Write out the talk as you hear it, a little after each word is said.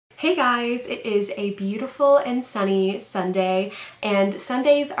Hey guys, it is a beautiful and sunny Sunday, and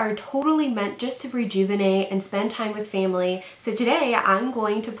Sundays are totally meant just to rejuvenate and spend time with family. So today I'm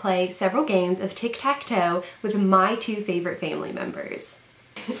going to play several games of Tic Tac Toe with my two favorite family members.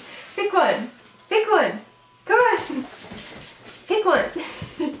 Pick one. Pick one. Come on. Pick one.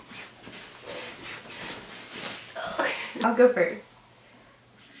 I'll go first.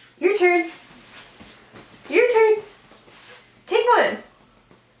 Your turn. Your turn. Take one.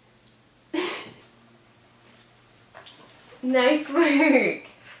 Nice work.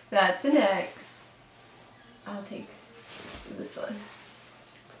 That's an X. I'll take this one.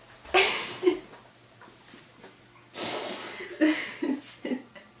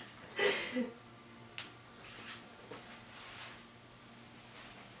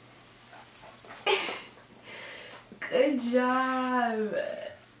 Good job.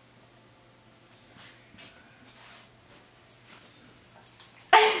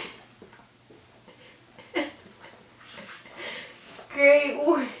 Great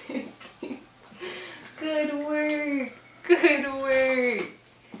work. Good work. Good work.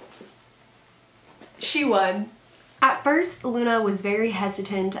 She won. At first, Luna was very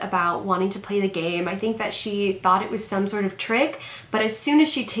hesitant about wanting to play the game. I think that she thought it was some sort of trick, but as soon as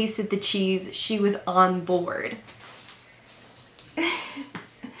she tasted the cheese, she was on board.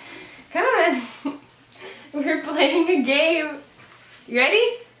 Come on. We're playing a game. You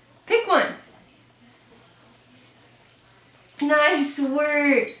ready? Pick one. Nice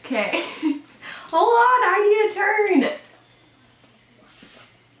work. Okay. Hold on, I need a turn.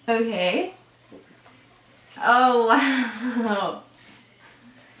 Okay. Oh, wow.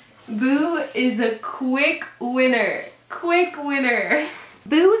 Boo is a quick winner. Quick winner.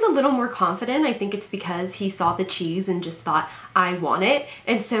 Boo is a little more confident. I think it's because he saw the cheese and just thought, I want it.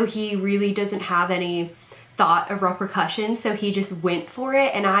 And so he really doesn't have any thought of repercussions, so he just went for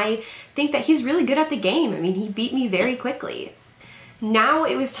it, and I think that he's really good at the game. I mean, he beat me very quickly. Now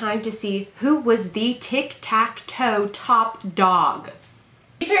it was time to see who was the tic-tac-toe top dog.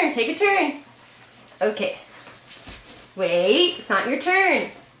 Your turn, take a turn. Okay. Wait, it's not your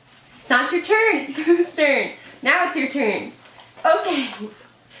turn. It's not your turn, it's Boo's turn. Now it's your turn. Okay.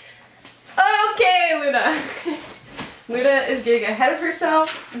 Okay, Luna. Luna is getting ahead of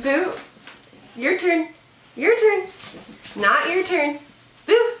herself. Boo, your turn. Your turn. Not your turn.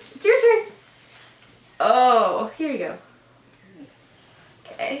 Boo, it's your turn. Oh, here you go.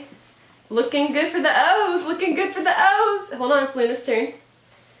 Okay. Looking good for the O's. Looking good for the O's. Hold on, it's Luna's turn.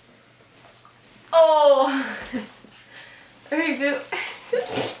 Oh. Alright, Boo.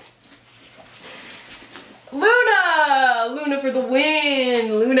 Luna! Luna for the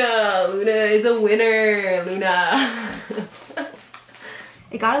win. Luna. Luna is a winner. Luna.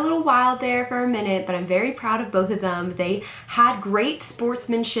 It got a little wild there for a minute, but I'm very proud of both of them. They had great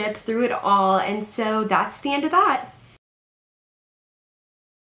sportsmanship through it all, and so that's the end of that.